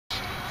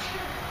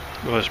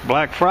Well, it's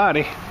Black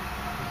Friday.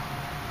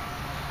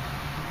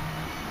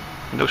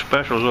 No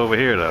specials over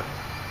here though.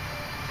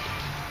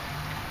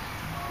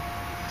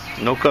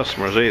 No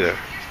customers either.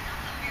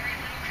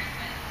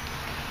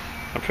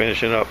 I'm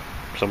finishing up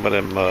some of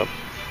them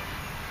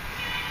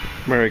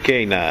Mary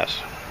Kay knives.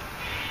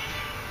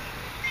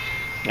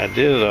 I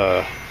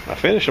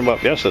finished them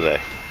up yesterday,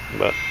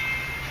 but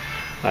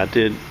I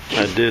did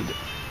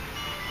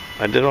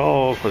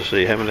all, let's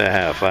see, how many I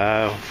have?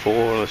 5,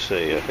 4, let's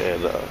see, I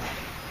had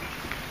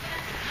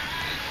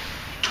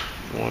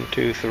 1,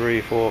 2,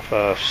 3, 4,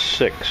 5,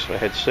 6. I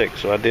had 6,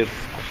 so I did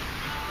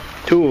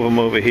 2 of them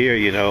over here,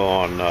 you know,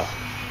 on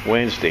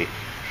Wednesday,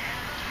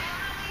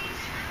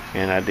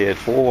 and I did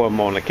 4 of them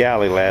on the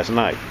Cali last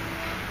night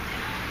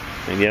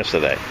and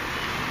yesterday.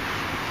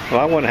 Well,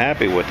 I wasn't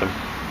happy with them,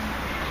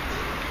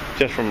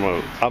 just from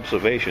an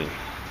observation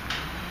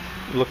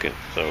looking,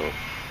 so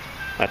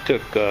I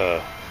took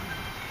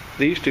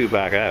these 2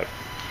 back out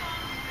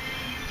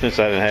since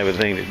I didn't have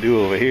anything to do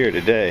over here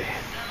today,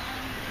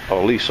 or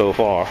at least so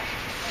far.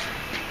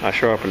 I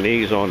sharpened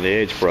these on the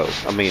Edge Pro.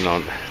 I mean,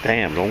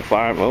 damn, don't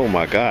fire. Oh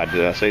my God,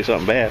 did I say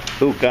something bad?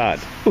 Oh God,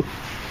 ooh,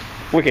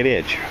 Wicked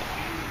Edge.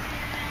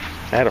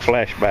 I had a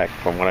flashback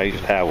from when I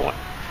used to have one.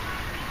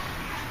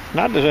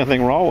 Not that there's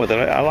anything wrong with it.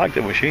 I like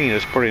the machine.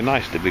 It's pretty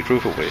nice, to be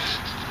truthful with you.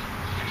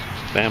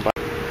 Stand by.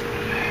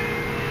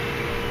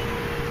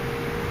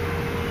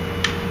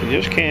 You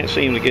just can't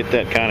seem to get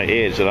that kind of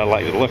edge that I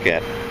like to look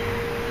at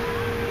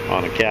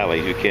on the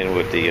Cali. You can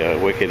with the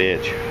Wicked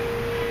Edge.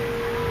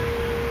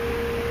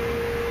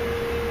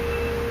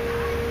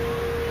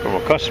 From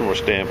a customer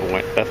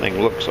standpoint, that thing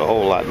looks a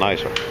whole lot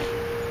nicer.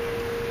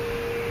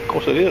 Of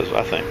course it is,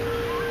 I think.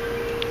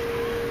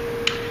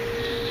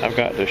 I've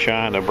got to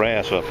shine the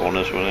brass up on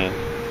this one and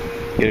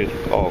get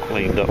it all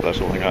cleaned up. That's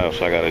the only thing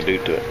else I got to do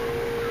to it.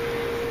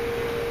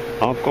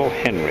 Uncle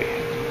Henry.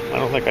 I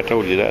don't think I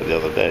told you that the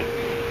other day.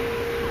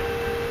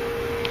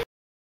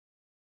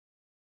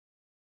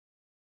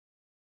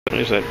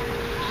 There's that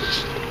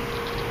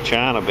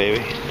China, baby.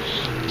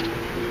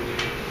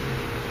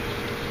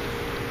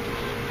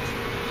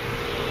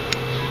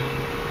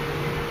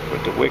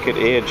 With the Wicked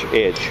Edge.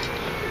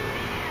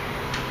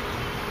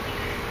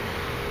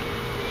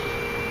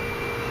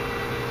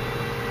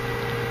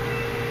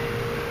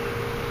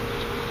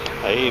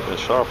 I even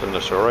sharpened the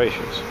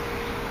serrations.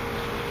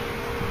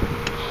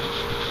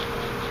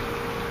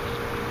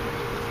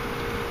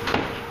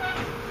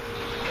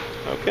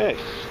 Okay.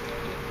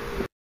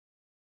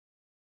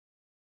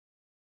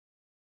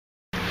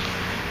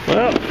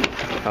 Well,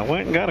 I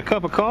went and got a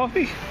cup of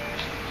coffee.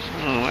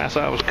 As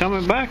I was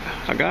coming back,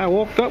 a guy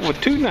walked up with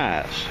 2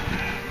 knives.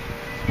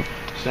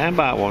 Stand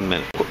by 1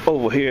 minute.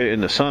 Over here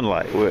in the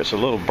sunlight where it's a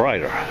little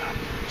brighter.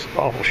 It's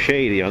awful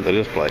shady under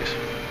this place.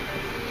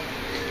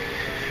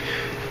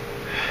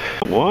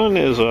 One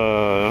is, I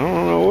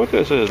don't know what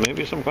this is.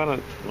 Maybe some kind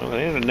of, well, it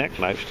ain't a neck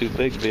knife. It's too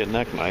big to be a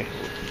neck knife.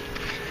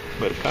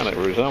 But it kind of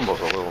resembles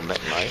a little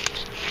neck knife.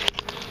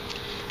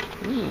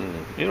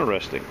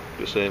 Interesting,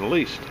 to say the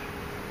least.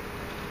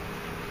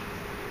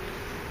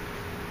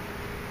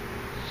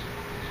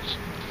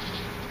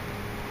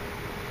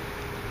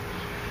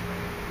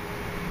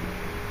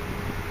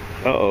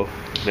 Uh-oh,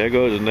 there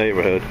goes the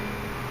neighborhood.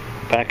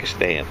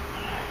 Pakistan.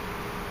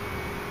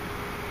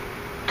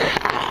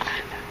 God.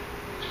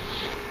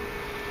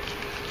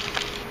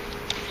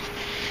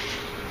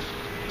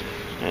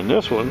 And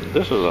this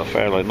is a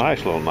fairly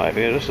nice little knife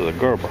here. This is a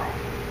Gerber.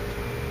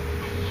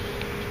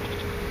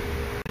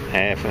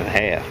 Half and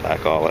half, I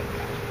call it.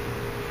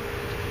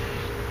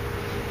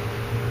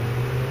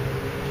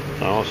 I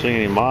don't see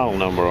any model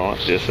number on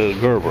it. Just says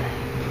Gerber.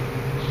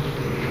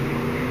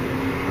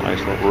 Nice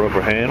little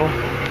rubber handle.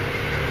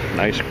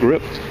 Nice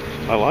grip.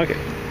 I like it.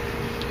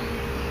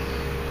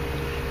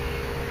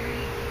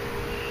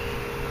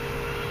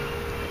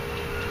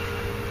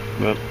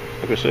 But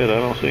like I said, I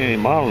don't see any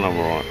model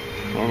number on it.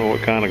 I don't know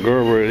what kind of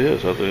Gerber it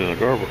is other than a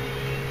Gerber.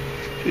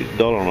 She's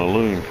dull on a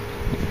loom.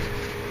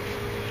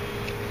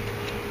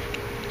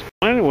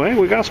 Anyway,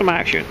 we got some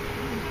action.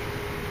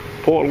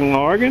 Portland,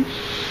 Oregon,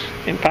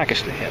 and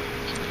Pakistan.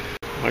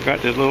 I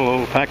got this little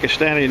old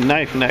Pakistani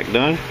knife neck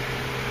done.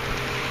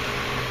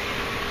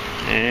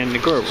 And the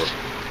Gerber.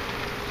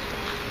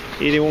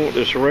 He didn't want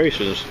the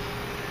serrations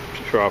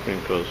sharpening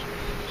because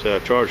he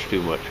said I charged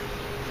too much.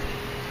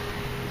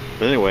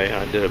 But anyway,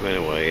 I did them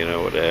anyway. You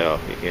know what the hell?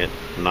 You can't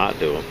not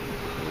do them.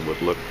 It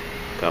would look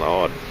kind of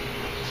odd.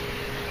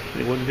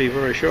 It wouldn't be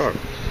very sharp.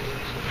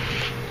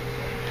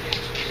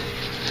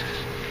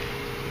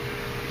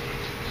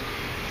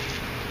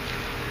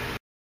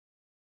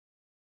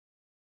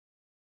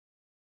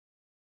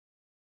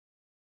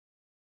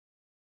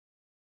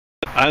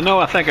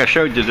 I think I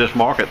showed you this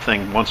market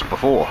thing once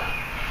before.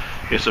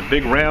 It's a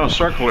big round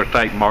circular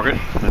type market,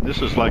 and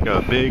this is like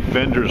a big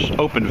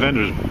open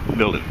vendors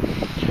building.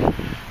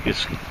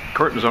 It's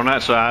curtains on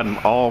that side and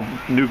all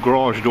new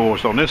garage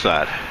doors on this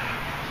side.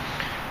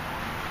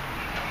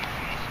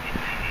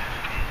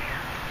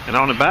 And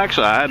on the back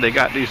side, they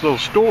got these little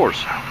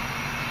stores.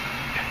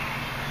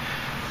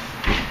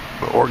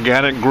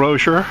 organic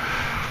grocer.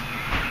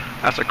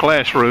 That's a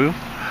classroom.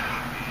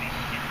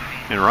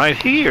 And right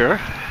here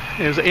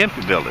is an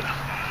empty building.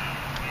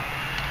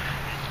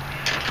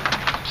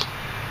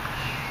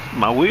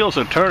 My wheels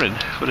are turning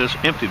for this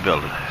empty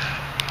building.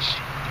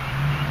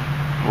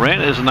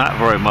 Rent is not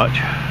very much.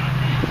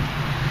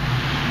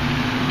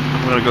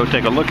 I'm going to go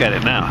take a look at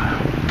it now.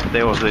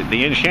 There was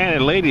the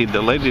enchanted lady,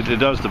 the lady that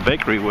does the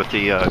bakery with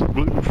the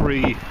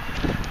gluten-free,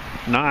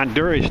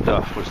 non-dairy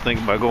stuff, was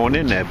thinking about going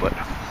in there, but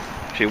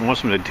she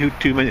wants me to do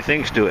too many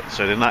things to it,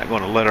 so they're not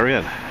going to let her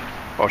in.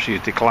 Or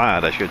she's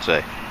declined, I should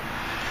say.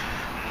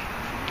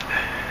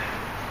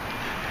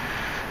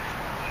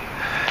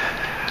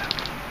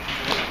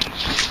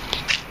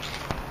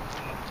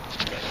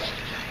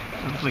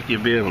 I don't think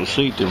you'll be able to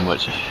see too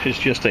much. It's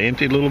just an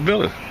empty little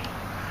building.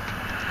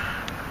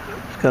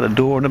 It's got a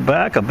door in the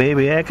back, a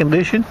baby air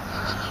condition.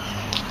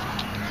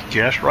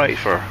 Just right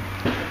for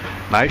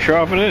night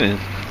sharpening and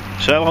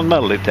selling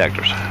metal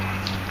detectors.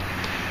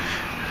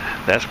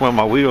 That's when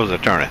my wheels are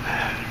turning.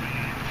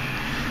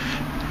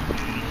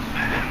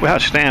 We'll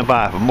have to stand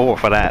by for more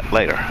for that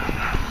later.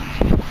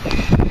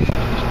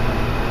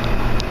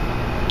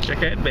 Check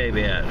that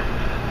baby out.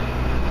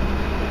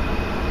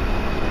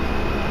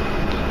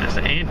 That's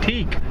an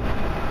antique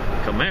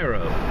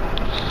Camaro.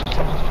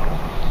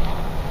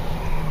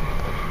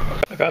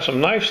 I got some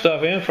nice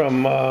stuff in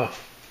from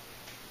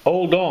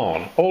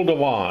Oldawan.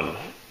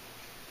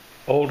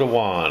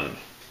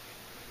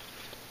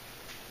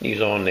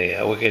 He's on the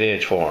Wicked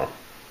Edge for him.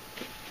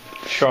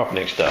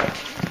 Sharpening stuff.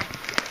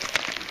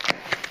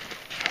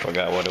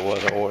 Forgot what it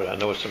was I ordered. I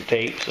know it's some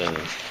tapes and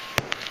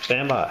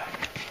stand by.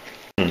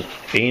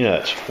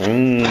 Peanuts. I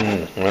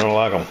don't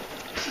like them.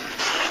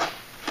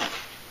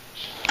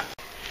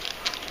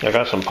 I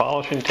got some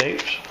polishing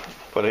tapes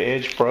for the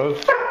Edge Pro.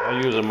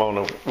 I use them on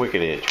the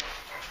Wicked Edge.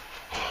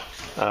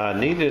 I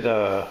needed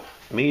a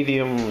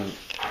medium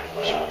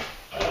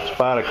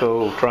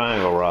Spyderco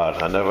triangle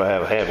rod. I never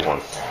have had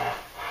one.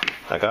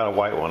 I got a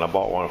white one. I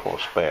bought one for a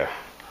spare.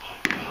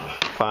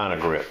 Finer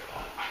grit.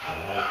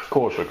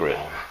 Coarser grit.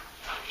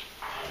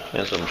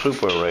 And some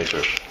super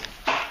erasers.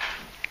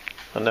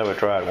 I never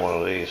tried one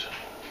of these.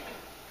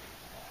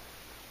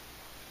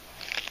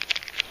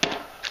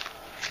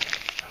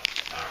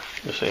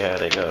 Let's see how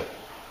they go.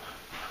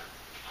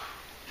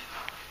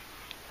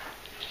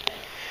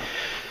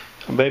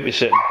 I'm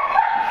babysitting.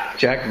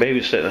 Jack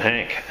babysitting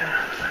Hank.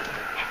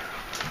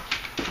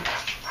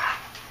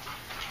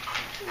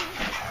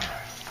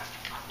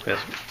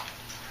 That's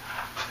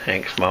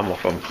Hank's mama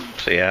from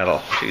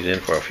Seattle. She's in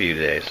for a few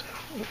days.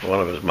 One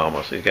of his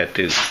mamas. He's got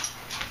two.